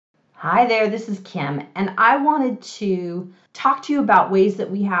Hi there, this is Kim, and I wanted to talk to you about ways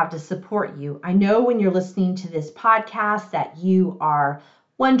that we have to support you. I know when you're listening to this podcast that you are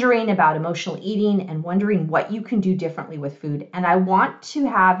wondering about emotional eating and wondering what you can do differently with food. And I want to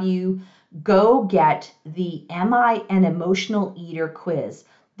have you go get the Am I an Emotional Eater quiz.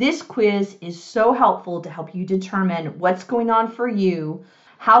 This quiz is so helpful to help you determine what's going on for you,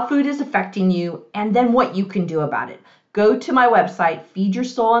 how food is affecting you, and then what you can do about it. Go to my website,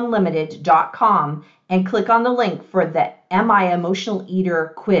 feedyoursoulunlimited.com, and click on the link for the Am I Emotional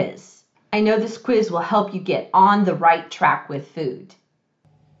Eater quiz. I know this quiz will help you get on the right track with food.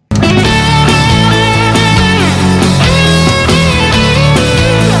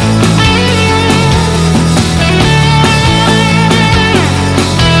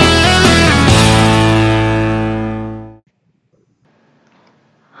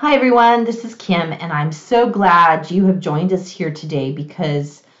 Hi everyone, this is Kim, and I'm so glad you have joined us here today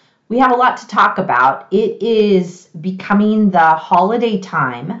because we have a lot to talk about. It is becoming the holiday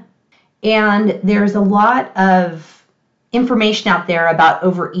time, and there's a lot of information out there about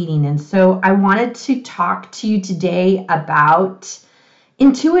overeating, and so I wanted to talk to you today about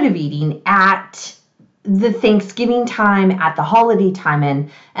intuitive eating at the Thanksgiving time, at the holiday time, and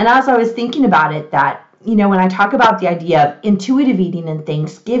as I was thinking about it, that when I talk about the idea of intuitive eating and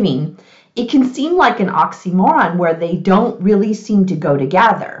Thanksgiving, it can seem like an oxymoron where they don't really seem to go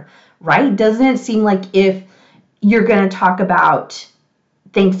together, right? Doesn't it seem like if you're going to talk about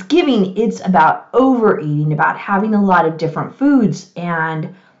Thanksgiving, it's about overeating, about having a lot of different foods,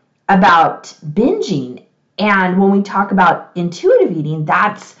 and about binging. And when we talk about intuitive eating,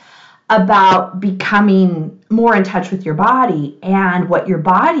 that's about becoming more in touch with your body and what your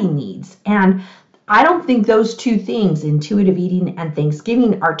body needs. And I don't think those two things, intuitive eating and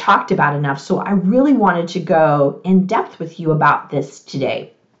Thanksgiving, are talked about enough. So I really wanted to go in depth with you about this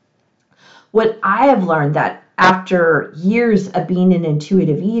today. What I have learned that after years of being an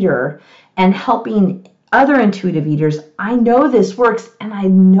intuitive eater and helping other intuitive eaters, I know this works, and I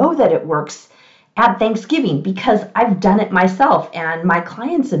know that it works at Thanksgiving because I've done it myself and my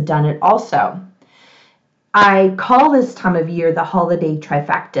clients have done it also. I call this time of year the holiday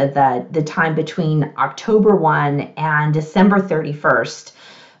trifecta, the time between October 1 and December 31st,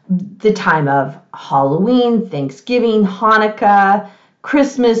 the time of Halloween, Thanksgiving, Hanukkah,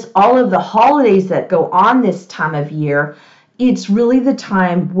 Christmas, all of the holidays that go on this time of year. It's really the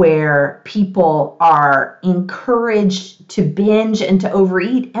time where people are encouraged to binge and to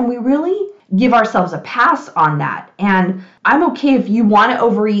overeat, and we really give ourselves a pass on that. And I'm okay if you want to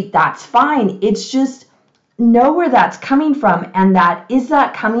overeat, that's fine. It's just know where that's coming from, and that is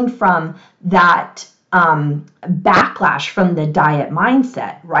that coming from that backlash from the diet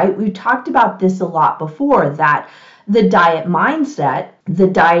mindset, right? We've talked about this a lot before, that the diet mindset, the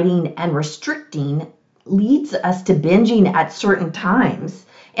dieting and restricting, leads us to binging at certain times.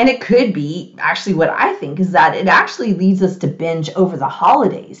 And it could be, actually what I think is that it actually leads us to binge over the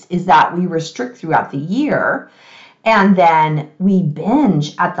holidays, is that we restrict throughout the year and then we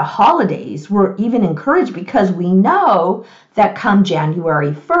binge at the holidays. We're even encouraged because we know that come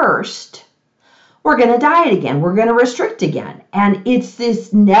January 1st, we're going to diet again. We're going to restrict again. And it's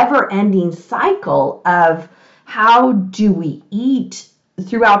this never-ending cycle of how do we eat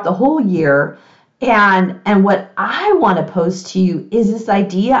throughout the whole year. And what I want to pose to you is this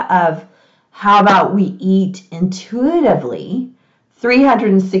idea of how about we eat intuitively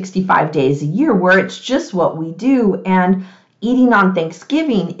 365 days a year, where it's just what we do. And eating on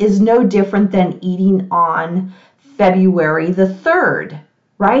Thanksgiving is no different than eating on February the 3rd,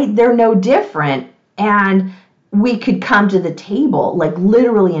 right? They're no different. And we could come to the table, like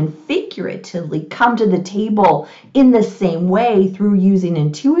literally and figuratively come to the table in the same way through using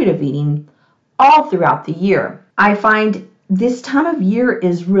intuitive eating all throughout the year. I find this time of year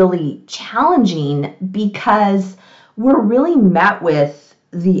is really challenging because we're really met with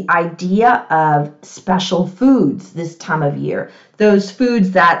the idea of special foods this time of year. Those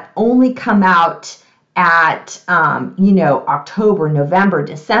foods that only come out at, October, November,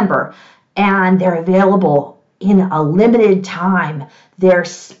 December, and they're available in a limited time. They're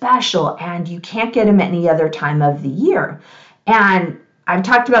special, and you can't get them any other time of the year. And I've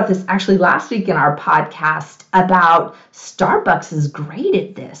talked about this actually last week in our podcast about Starbucks is great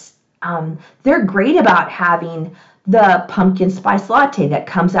at this. They're great about having the pumpkin spice latte that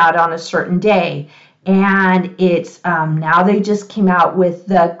comes out on a certain day. And it's now they just came out with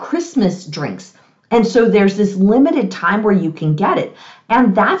the Christmas drinks. And so there's this limited time where you can get it.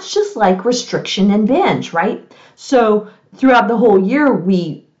 And that's just like restriction and binge, right? So throughout the whole year,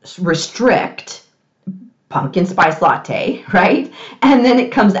 we restrict, pumpkin spice latte, right? And then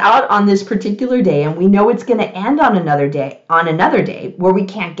it comes out on this particular day, and we know it's going to end on another day where we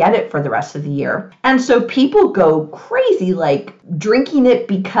can't get it for the rest of the year. And so people go crazy, like drinking it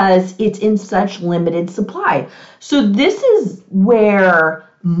because it's in such limited supply. So this is where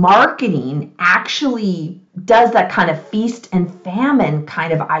marketing actually does that kind of feast and famine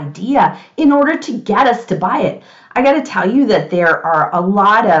kind of idea in order to get us to buy it. I got to tell you that there are a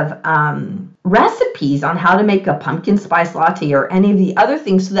lot of recipes on how to make a pumpkin spice latte or any of the other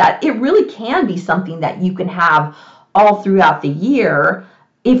things, so that it really can be something that you can have all throughout the year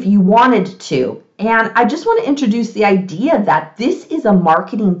if you wanted to. And I just want to introduce the idea that this is a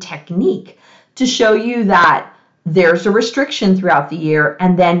marketing technique to show you that there's a restriction throughout the year,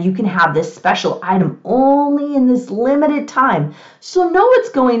 and then you can have this special item only in this limited time. So know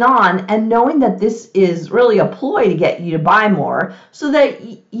what's going on, and knowing that this is really a ploy to get you to buy more, so that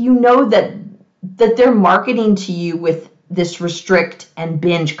you know that they're marketing to you with this restrict and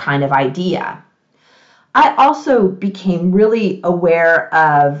binge kind of idea. I also became really aware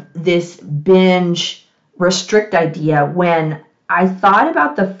of this binge restrict idea when I thought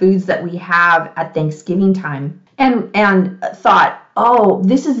about the foods that we have at Thanksgiving time, and thought, oh,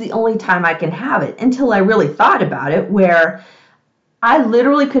 this is the only time I can have it, until I really thought about it, where I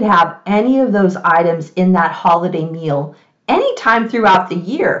literally could have any of those items in that holiday meal anytime throughout the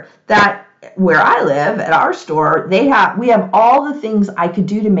year. That where I live at our store, we have all the things I could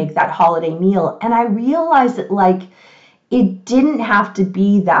do to make that holiday meal. And I realized that, like, it didn't have to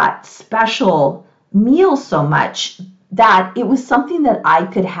be that special meal so much, that it was something that I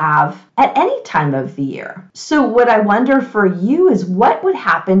could have at any time of the year. So what I wonder for you is, what would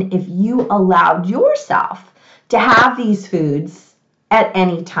happen if you allowed yourself to have these foods at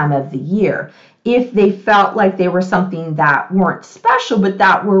any time of the year, if they felt like they were something that weren't special, but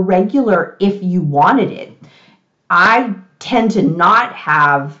that were regular if you wanted it? I tend to not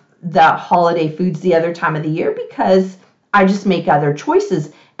have the holiday foods the other time of the year because I just make other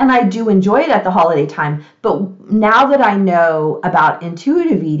choices. And I do enjoy it at the holiday time. But now that I know about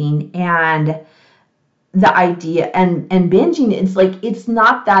intuitive eating and the idea and binging, it's like, it's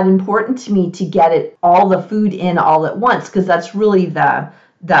not that important to me to get it all the food in all at once, because that's really the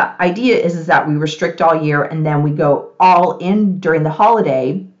idea is that we restrict all year and then we go all in during the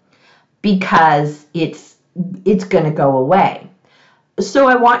holiday because it's going to go away. So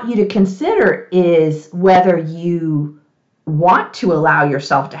I want you to consider is whether you want to allow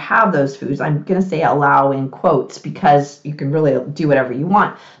yourself to have those foods. I'm going to say allow in quotes because you can really do whatever you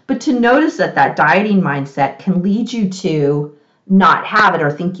want. But to notice that dieting mindset can lead you to not have it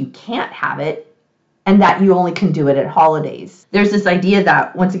or think you can't have it, and that you only can do it at holidays. There's this idea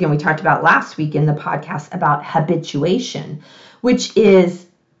that, once again, we talked about last week in the podcast about habituation, which is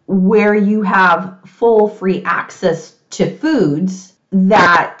where you have full free access to foods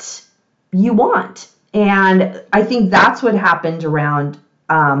that you want. And I think that's what happened around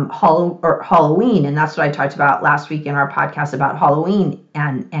Halloween, and that's what I talked about last week in our podcast about Halloween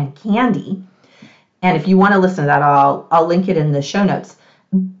and candy. And if you want to listen to that, I'll link it in the show notes.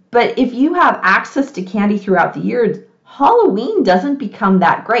 But if you have access to candy throughout the year, Halloween doesn't become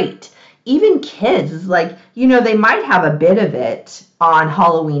that great. Even kids, like, they might have a bit of it on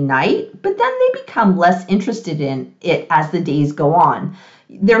Halloween night, but then they become less interested in it as the days go on.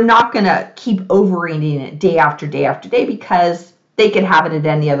 They're not going to keep overeating it day after day after day because they can have it at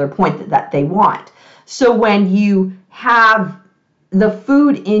any other point that they want. So when you have the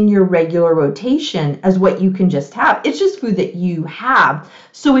food in your regular rotation as what you can just have, it's just food that you have.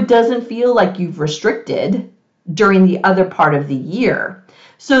 So it doesn't feel like you've restricted during the other part of the year.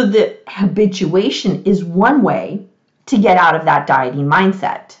 So the habituation is one way to get out of that dieting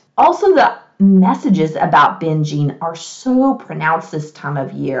mindset. Also, the messages about binging are so pronounced this time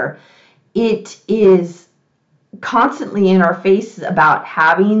of year. It is constantly in our faces about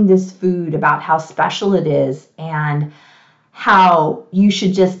having this food, about how special it is, and how you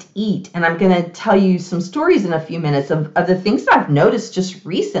should just eat. And I'm going to tell you some stories in a few minutes of the things that I've noticed just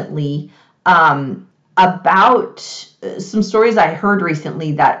recently, about some stories I heard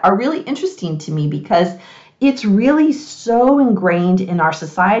recently that are really interesting to me, because it's really so ingrained in our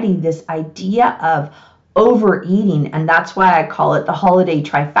society, this idea of overeating. And that's why I call it the holiday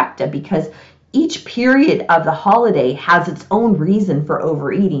trifecta, because each period of the holiday has its own reason for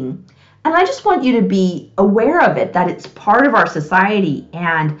overeating. And I just want you to be aware of it, that it's part of our society,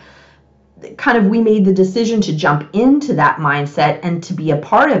 and kind of we made the decision to jump into that mindset and to be a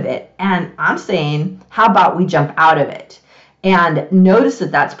part of it. And I'm saying, how about we jump out of it and notice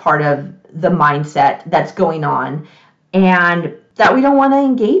that that's part of the mindset that's going on, and that we don't want to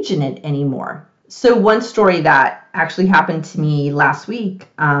engage in it anymore. So one story that actually happened to me last week,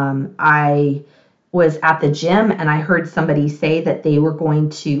 I was at the gym and I heard somebody say that they were going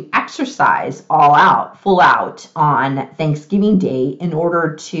to exercise all out, full out on Thanksgiving Day in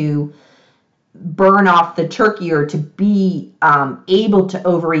order to burn off the turkey or to be able to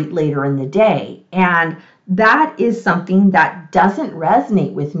overeat later in the day. And that is something that doesn't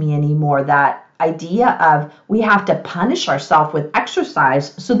resonate with me anymore. That idea of we have to punish ourselves with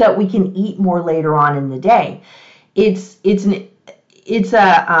exercise so that we can eat more later on in the day. It's an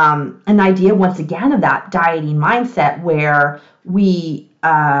idea once again of that dieting mindset where we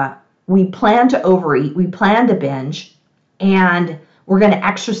plan to overeat, we plan to binge, and we're going to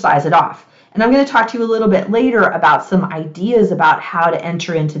exercise it off. And I'm going to talk to you a little bit later about some ideas about how to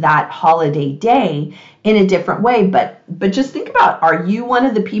enter into that holiday day in a different way. But just think about, are you one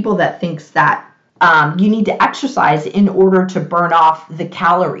of the people that thinks that you need to exercise in order to burn off the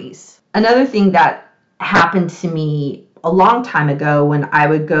calories? Another thing that happened to me a long time ago when I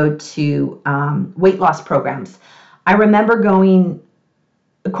would go to weight loss programs, I remember going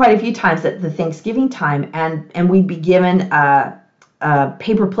quite a few times at the Thanksgiving time, and we'd be given a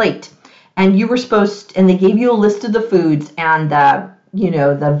paper plate. And you were supposed, and they gave you a list of the foods and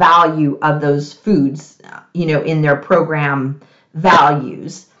the value of those foods, in their program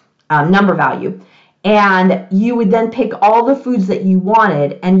values, number value. And you would then pick all the foods that you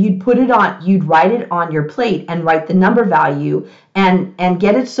wanted and you'd write it on your plate and write the number value and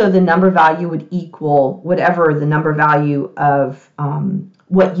get it so the number value would equal whatever the number value of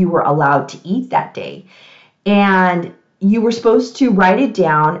what you were allowed to eat that day. And you were supposed to write it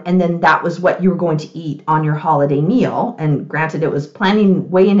down, and then that was what you were going to eat on your holiday meal. And granted, it was planning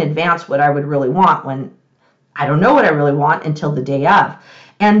way in advance what I would really want, when I don't know what I really want until the day of.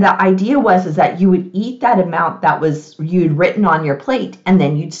 And the idea is that you would eat that amount that you'd written on your plate, and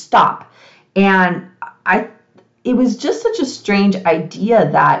then you'd stop. And it was just such a strange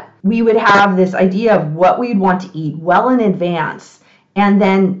idea that we would have this idea of what we'd want to eat well in advance, and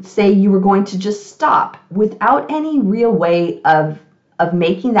then say you were going to just stop without any real way of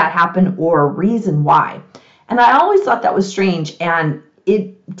making that happen or a reason why. And I always thought that was strange. And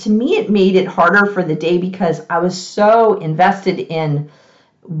to me, it made it harder for the day because I was so invested in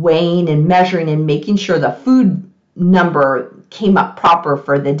weighing and measuring and making sure the food number came up proper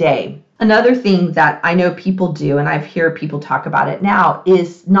for the day. Another thing that I know people do, and I've heard people talk about it now,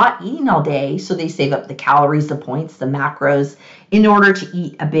 is not eating all day. So they save up the calories, the points, the macros in order to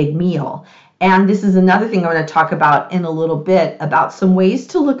eat a big meal. And this is another thing I'm going to talk about in a little bit, about some ways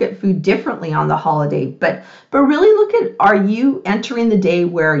to look at food differently on the holiday. But really look at, are you entering the day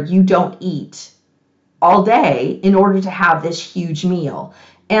where you don't eat all day in order to have this huge meal?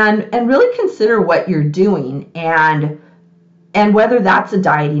 And really consider what you're doing and whether that's a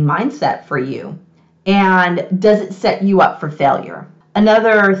dieting mindset for you. And does it set you up for failure?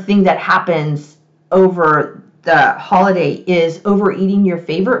 Another thing that happens over the holiday is overeating your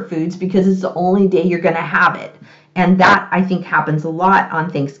favorite foods because it's the only day you're going to have it. And that, I think, happens a lot on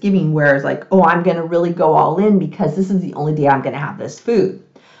Thanksgiving, where it's like, oh, I'm going to really go all in because this is the only day I'm going to have this food.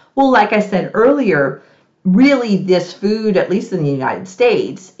 Well, like I said earlier, really this food, at least in the United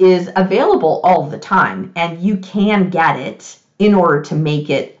States, is available all the time, and you can get it in order to make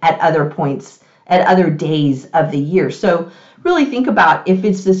it at other points, at other days of the year. So really think about, if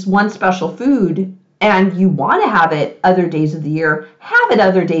it's this one special food and you want to have it other days of the year, have it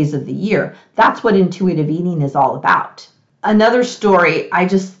other days of the year. That's what intuitive eating is all about. Another story I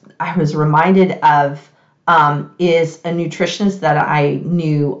was reminded of is a nutritionist that I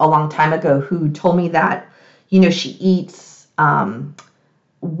knew a long time ago who told me that, she eats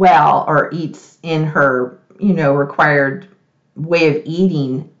well, or eats in her, required way of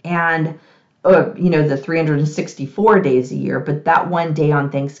eating, and the 364 days a year, but that one day on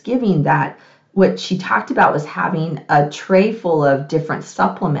Thanksgiving, that what she talked about was having a tray full of different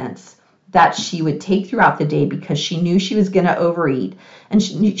supplements that she would take throughout the day because she knew she was going to overeat, and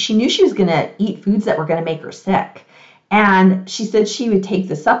she knew she was going to eat foods that were going to make her sick. And she said she would take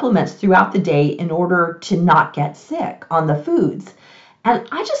the supplements throughout the day in order to not get sick on the foods. And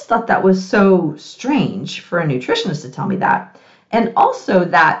I just thought that was so strange for a nutritionist to tell me that. And also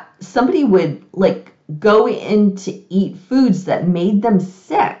that somebody would go in to eat foods that made them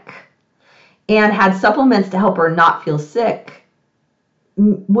sick and had supplements to help her not feel sick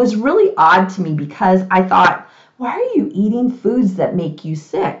was really odd to me, because I thought, why are you eating foods that make you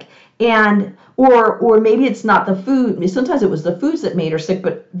sick? And or maybe it's not the food. Sometimes it was the foods that made her sick,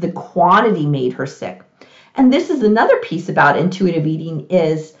 but the quantity made her sick. And this is another piece about intuitive eating,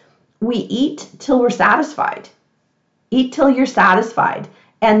 is we eat till we're satisfied. Eat till you're satisfied.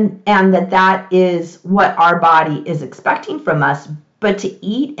 and that is what our body is expecting from us. But to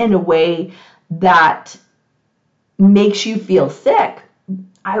eat in a way that makes you feel sick,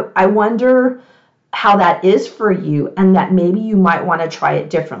 I wonder how that is for you, and that maybe you might want to try it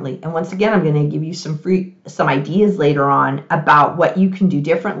differently. And once again, I'm going to give you some ideas later on about what you can do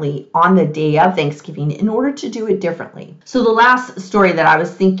differently on the day of Thanksgiving in order to do it differently. So the last story that I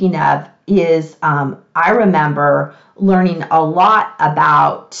was thinking of is I remember learning a lot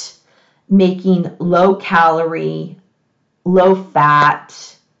about making low calorie, low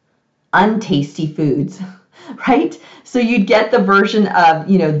fat, untasty foods, right? So you'd get the version of,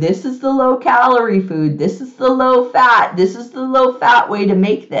 this is the low calorie food, this is the low fat, this is the low fat way to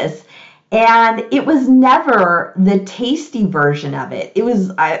make this. And it was never the tasty version of it. It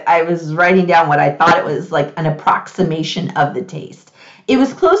was, I was writing down what I thought it was, like an approximation of the taste. It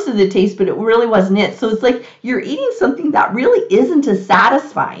was close to the taste, but it really wasn't it. So it's like you're eating something that really isn't as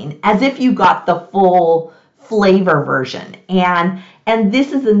satisfying as if you got the full flavor version. And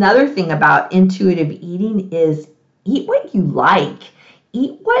this is another thing about intuitive eating is eat what you like.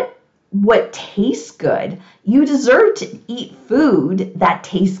 Eat what tastes good. You deserve to eat food that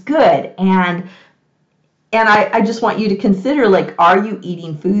tastes good. And I just want you to consider, like, are you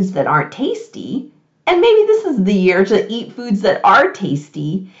eating foods that aren't tasty? And maybe this is the year to eat foods that are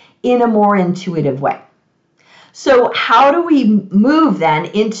tasty in a more intuitive way. So how do we move then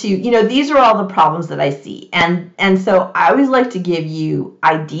into, these are all the problems that I see. And so I always like to give you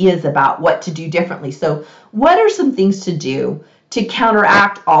ideas about what to do differently. So what are some things to do to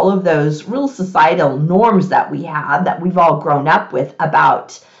counteract all of those real societal norms that we have, that we've all grown up with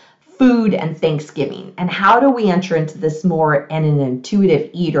about food and Thanksgiving? And how do we enter into this more in an intuitive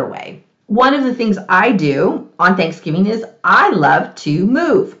eater way? One of the things I do on Thanksgiving is I love to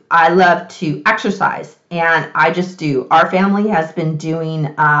move. I love to exercise, and I just do. Our family has been doing,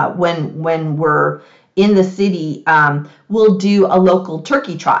 when we're in the city, we'll do a local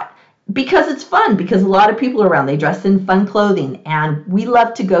turkey trot because it's fun, because a lot of people are around. They dress in fun clothing, and we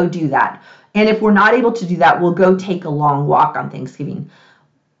love to go do that. And if we're not able to do that, we'll go take a long walk on Thanksgiving.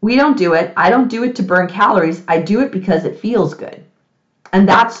 We don't do it. I don't do it to burn calories. I do it because it feels good. And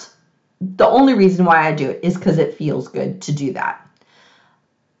that's the only reason why I do it, is because it feels good to do that.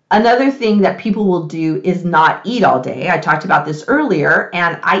 Another thing that people will do is not eat all day. I talked about this earlier,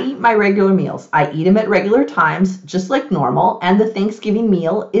 and I eat my regular meals. I eat them at regular times, just like normal, and the Thanksgiving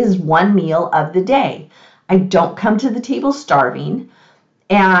meal is one meal of the day. I don't come to the table starving,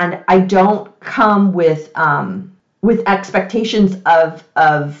 and I don't come with expectations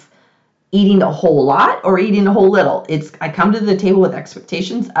of eating a whole lot or eating a whole little. I come to the table with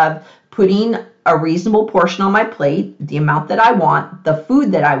expectations of putting a reasonable portion on my plate, the amount that I want, the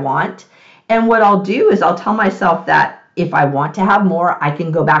food that I want. And what I'll do is I'll tell myself that if I want to have more, I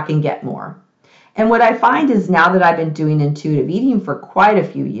can go back and get more. And what I find is, now that I've been doing intuitive eating for quite a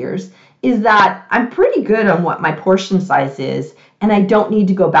few years, is that I'm pretty good on what my portion size is, and I don't need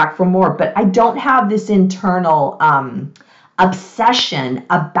to go back for more. But I don't have this internal obsession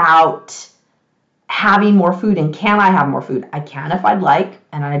about having more food, and can I have more food? I can if I'd like,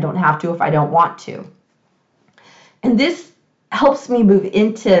 and I don't have to if I don't want to. And this helps me move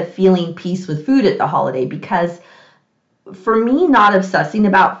into feeling peace with food at the holiday, because for me, not obsessing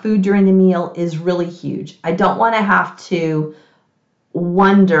about food during the meal is really huge. I don't want to have to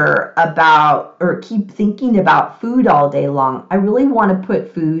wonder about or keep thinking about food all day long. I really want to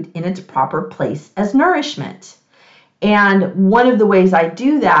put food in its proper place as nourishment. And one of the ways I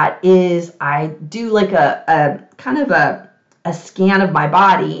do that is I do like a kind of a scan of my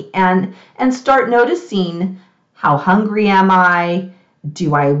body and start noticing, how hungry am I?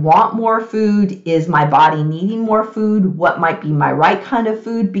 Do I want more food? Is my body needing more food? What might be my right kind of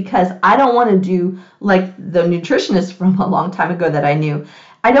food? Because I don't want to do like the nutritionist from a long time ago that I knew.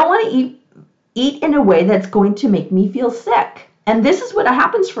 I don't want to eat in a way that's going to make me feel sick. And this is what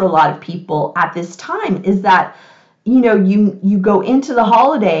happens for a lot of people at this time, is that you go into the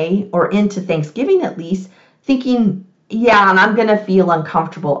holiday, or into Thanksgiving at least, thinking, yeah, and I'm going to feel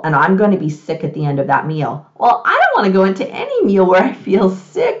uncomfortable and I'm going to be sick at the end of that meal. Well, I don't want to go into any meal where I feel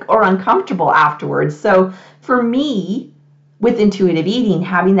sick or uncomfortable afterwards. So for me, with intuitive eating,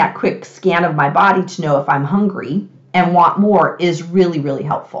 having that quick scan of my body to know if I'm hungry and want more is really, really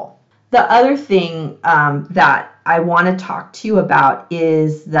helpful. The other thing that I want to talk to you about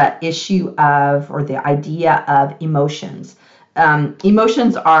is the issue of, or the idea of, emotions.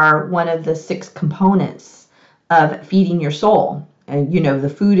 Emotions are one of the 6 components of feeding your soul. And the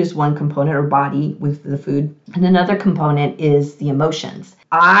food is one component, or body with the food, and another component is the emotions.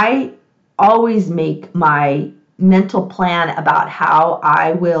 I always make my mental plan about how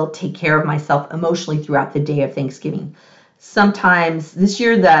I will take care of myself emotionally throughout the day of Thanksgiving. Sometimes this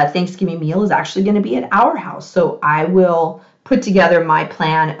year, the Thanksgiving meal is actually going to be at our house. So I will put together my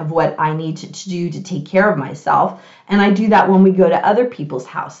plan of what I need to do to take care of myself. And I do that when we go to other people's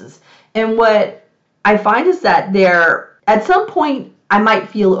houses. And what I find is that at some point, I might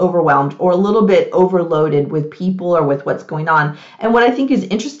feel overwhelmed or a little bit overloaded with people or with what's going on. And what I think is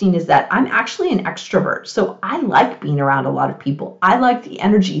interesting is that I'm actually an extrovert. So I like being around a lot of people. I like the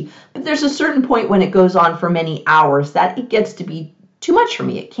energy, but there's a certain point when it goes on for many hours that it gets to be too much for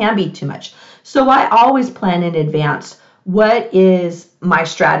me. It can be too much. So I always plan in advance. What is my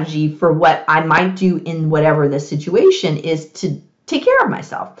strategy for what I might do in whatever the situation is to take care of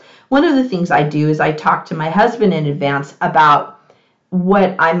myself? One of the things I do is I talk to my husband in advance about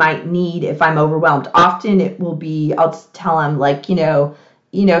what I might need if I'm overwhelmed. Often it will be, I'll tell him like,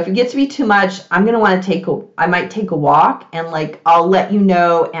 if it gets to be too much, I'm going to want to I might take a walk and like, I'll let you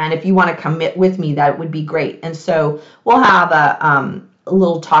know. And if you want to commit with me, that would be great. And so we'll have a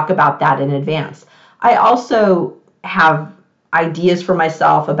little talk about that in advance. I also have ideas for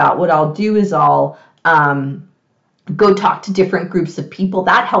myself about what I'll do is I'll go talk to different groups of people.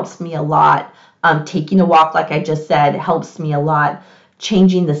 That helps me a lot. Taking a walk, like I just said, helps me a lot.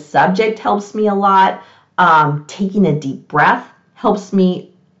 Changing the subject helps me a lot. Taking a deep breath helps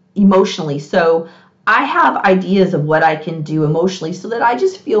me emotionally. So I have ideas of what I can do emotionally so that I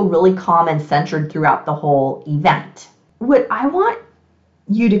just feel really calm and centered throughout the whole event. What I want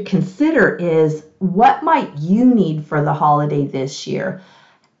you to consider is, what might you need for the holiday this year?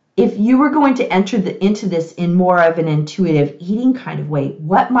 If you were going to enter into this in more of an intuitive eating kind of way,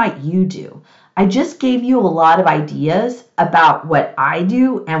 what might you do? I just gave you a lot of ideas about what I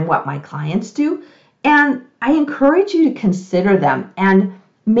do and what my clients do, and I encourage you to consider them and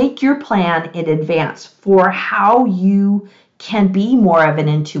make your plan in advance for how you can be more of an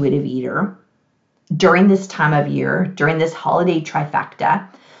intuitive eater during this time of year, during this holiday trifecta,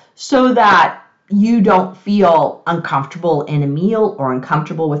 so that you don't feel uncomfortable in a meal or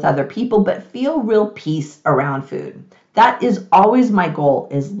uncomfortable with other people, but feel real peace around food. That is always my goal,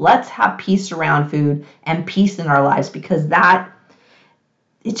 is let's have peace around food and peace in our lives, because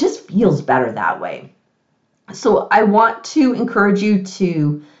it just feels better that way. So I want to encourage you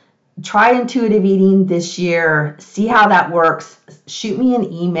to try intuitive eating this year, see how that works. Shoot me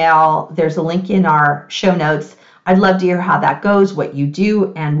an email. There's a link in our show notes. I'd love to hear how that goes, what you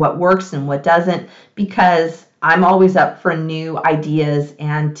do and what works and what doesn't, because I'm always up for new ideas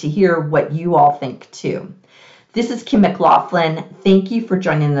and to hear what you all think too. This is Kim McLaughlin. Thank you for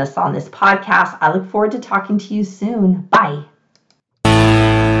joining us on this podcast. I look forward to talking to you soon. Bye.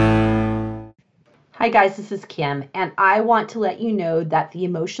 Hi guys, this is Kim, and I want to let you know that the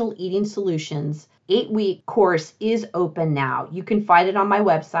Emotional Eating Solutions 8-week course is open now. You can find it on my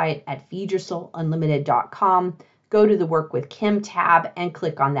website at feedyoursoulunlimited.com. Go to the Work with Kim tab and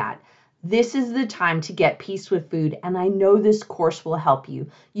click on that. This is the time to get peace with food, and I know this course will help you.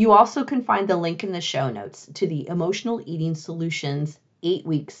 You also can find the link in the show notes to the Emotional Eating Solutions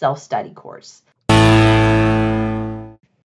 8-week self-study course.